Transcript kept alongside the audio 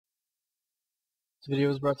This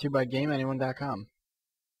video is brought to you by GameAnyone.com.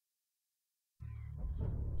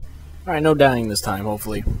 Alright, no dying this time,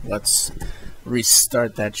 hopefully. Let's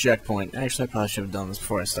restart that checkpoint. Actually, I probably should have done this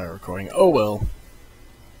before I started recording. Oh well.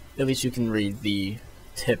 At least you can read the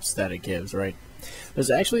tips that it gives, right?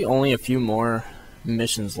 There's actually only a few more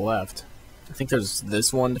missions left. I think there's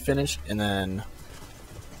this one to finish, and then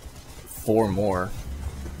 4 more.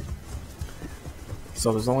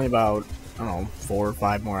 So there's only about, I don't know, 4 or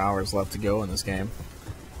 5 more hours left to go in this game.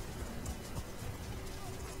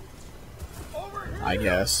 I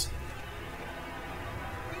guess.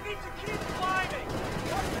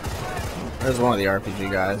 There's one of the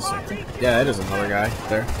RPG guys. Yeah, that is another guy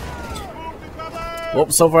there. Well,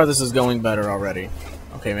 so far this is going better already.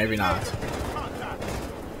 Okay, maybe not.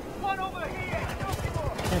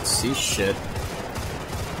 Can't see shit.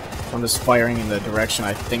 I'm just firing in the direction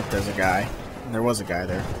I think there's a guy. And there was a guy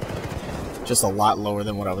there. Just a lot lower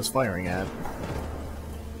than what I was firing at.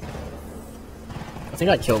 I think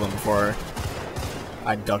I killed him before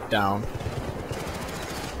I ducked down.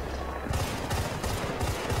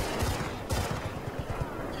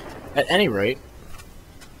 At any rate,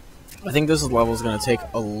 I think this level is going to take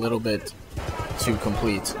a little bit to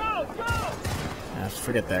complete. Yeah,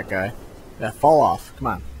 forget that guy. Yeah, fall off. Come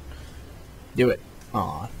on. Do it.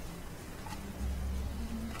 Aw.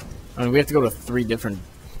 I mean, we have to go to 3 different,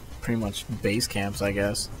 pretty much, base camps, I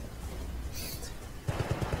guess.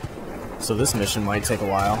 So this mission might take a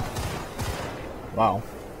while. Wow.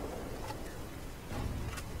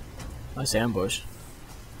 Nice ambush.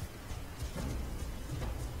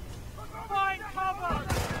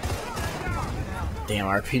 Damn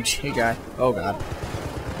RPG guy. Oh god.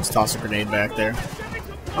 Let's toss a grenade back there.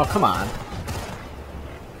 Oh, come on.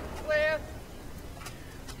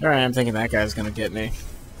 There I am thinking that guy's gonna get me.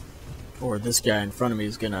 Or this guy in front of me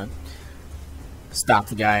is gonna stop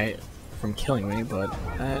the guy from killing me, but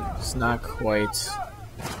that's not quite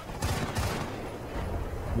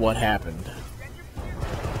what happened.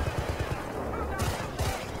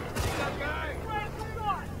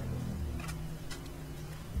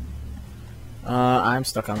 I'm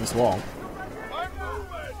stuck on this wall.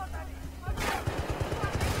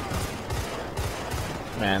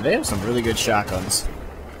 Man, they have some really good shotguns.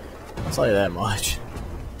 I'll tell you that much.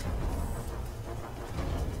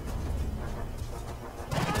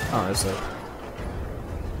 Oh, there's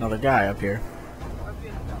another guy up here.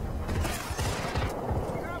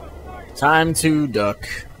 Time to duck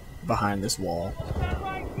behind this wall.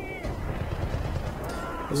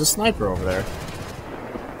 There's a sniper over there.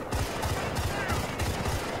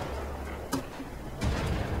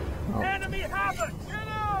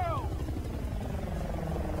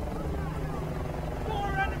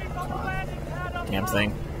 Damn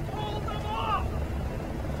thing.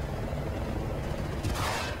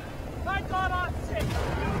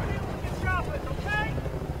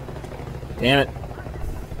 Damn it.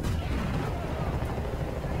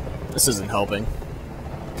 This isn't helping.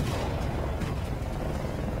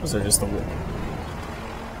 Was there just a...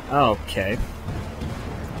 Okay.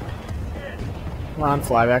 Come on,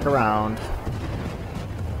 fly back around.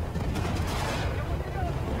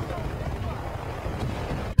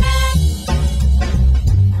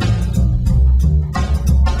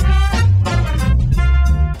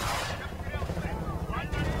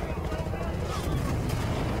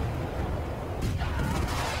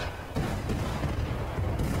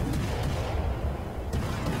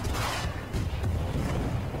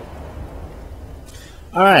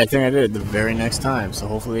 Alright, I think I did it the very next time, so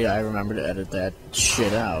hopefully I remember to edit that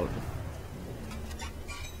shit out.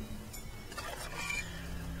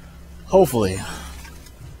 Hopefully.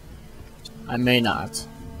 I may not.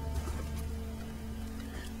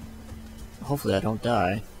 Hopefully I don't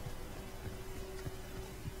die.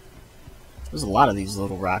 There's a lot of these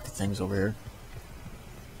little rocket things over here.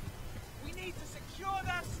 We need to secure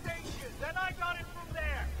that station, then I got it from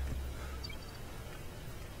there.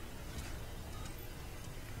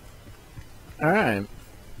 Alright.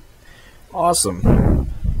 Awesome.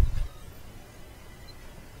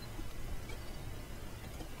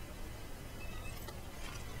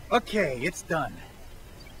 Okay, it's done.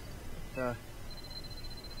 Damn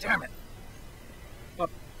it.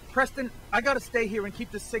 Preston, I gotta stay here and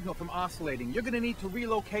keep the signal from oscillating. You're gonna need to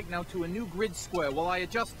relocate now to a new grid square while I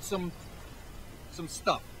adjust some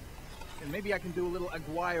stuff. And maybe I can do a little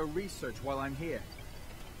Aguirre research while I'm here.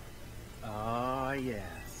 Ah, yeah.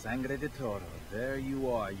 Sangre de Toro. There you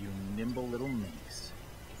are, you nimble little minx.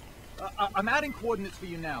 I'm adding coordinates for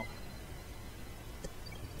you now.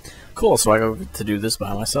 Cool, so I go to do this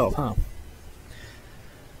by myself, huh?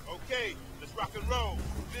 Okay, let's rock and roll.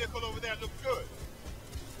 The vehicle over there looks good.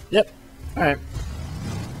 Yep. Alright.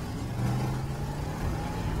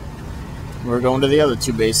 We're going to the other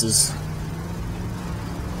two bases.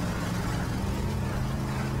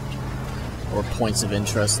 Or points of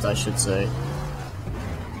interest, I should say.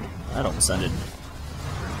 That almost ended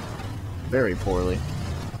very poorly.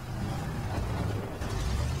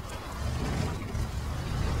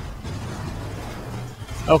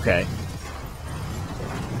 Okay.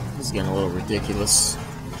 This is getting a little ridiculous.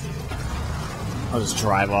 I'll just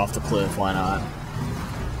drive off the cliff, why not?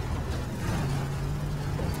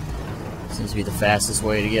 Seems to be the fastest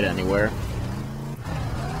way to get anywhere.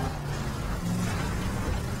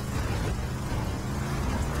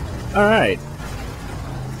 Alright.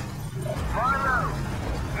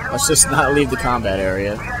 Let's just not leave the combat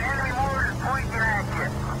area.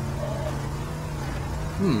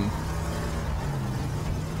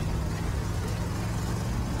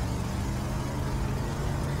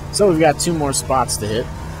 So we've got 2 more spots to hit,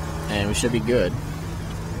 and we should be good.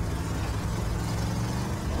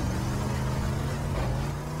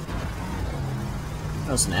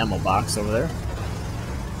 There's an ammo box over there.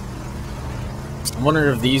 I'm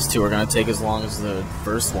wondering if these 2 are going to take as long as the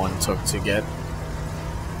first one took to get.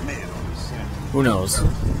 Who knows?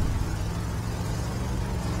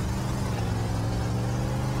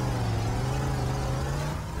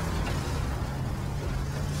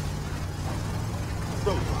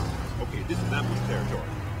 Okay, this is ambush territory.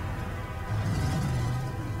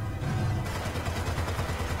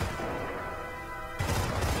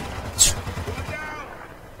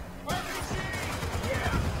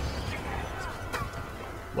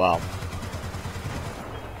 Wow.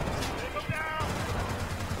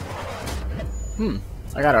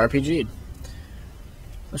 I got RPG'd.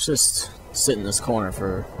 Let's just sit in this corner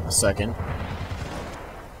for a second.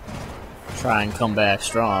 Try and come back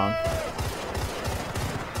strong.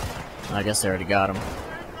 I guess they already got him.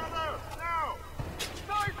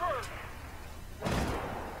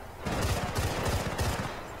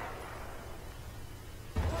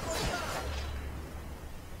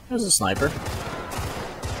 There's a sniper.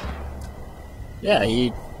 Yeah,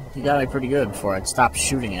 he got me pretty good before I'd stop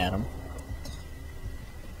shooting at him.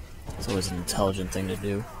 It's always an intelligent thing to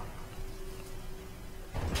do.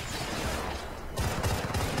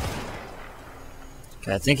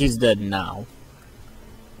 Okay, I think he's dead now.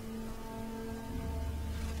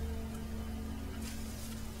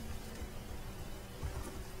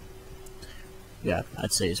 Yeah,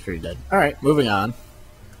 I'd say he's pretty dead. Alright, moving on.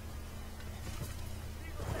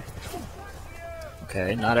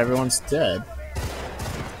 Okay, not everyone's dead.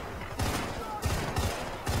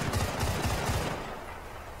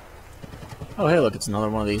 Oh, hey, look, it's another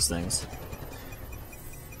one of these things.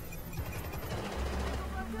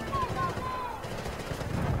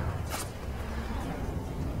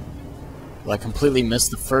 Well, I completely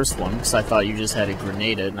missed the first one because I thought you just had to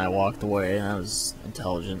grenade it and I walked away, and that was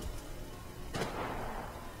intelligent.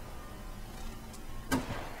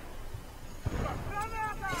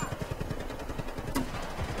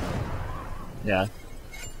 Yeah.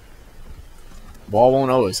 Wall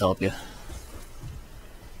won't always help you.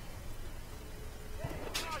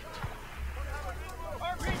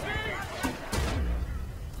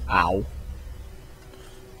 Ow.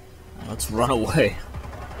 Let's run away.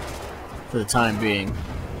 For the time being.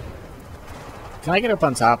 Can I get up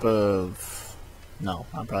on top of... No,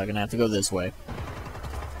 I'm probably gonna have to go this way.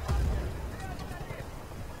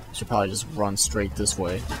 Should probably just run straight this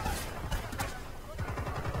way.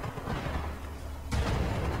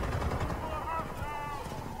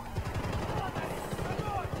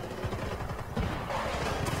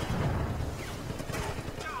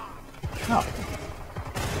 Oh.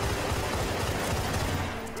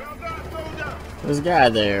 There's a guy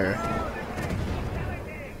there.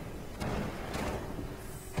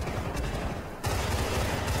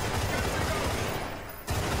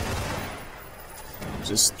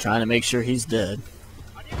 Just trying to make sure he's dead.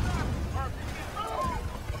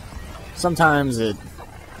 Sometimes it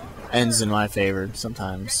ends in my favor,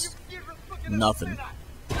 sometimes nothing.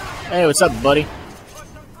 Hey, what's up, buddy?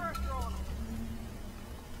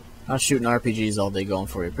 I was shooting RPGs all day going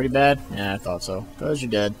for you. Pretty bad? Yeah, I thought so. 'Cause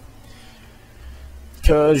you're dead.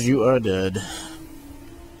 'Cause you are dead.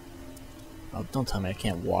 Oh, don't tell me I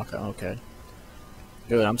can't walk. Oh, okay.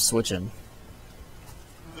 Good, I'm switching.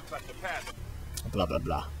 Looks like the path Blah, blah,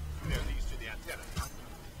 blah. there leads to the antenna.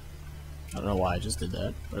 I don't know why I just did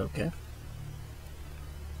that, but okay.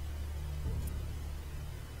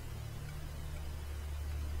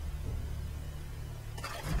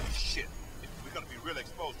 Shit. We're gonna be real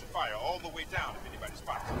exposed to fire all the way down if anybody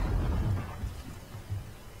spots us.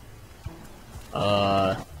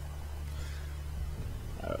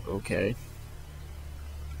 Okay.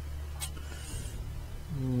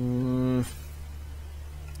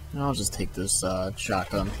 I'll just take this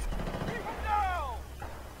shotgun.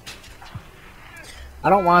 I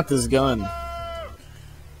don't want this gun.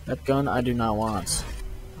 That gun I do not want.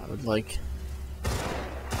 I would like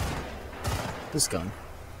this gun.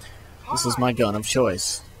 This is my gun of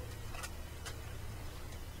choice.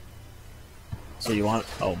 So you want...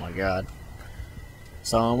 Oh my god.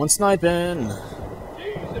 Someone sniping!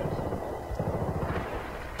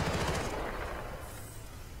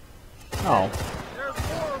 Oh.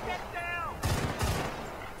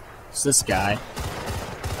 It's this guy. I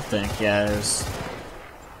think, yeah,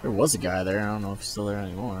 there was a guy there. I don't know if he's still there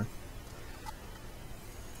anymore.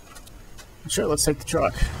 Sure, let's take the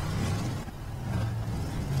truck.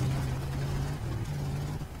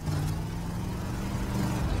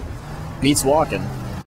 Beats walking.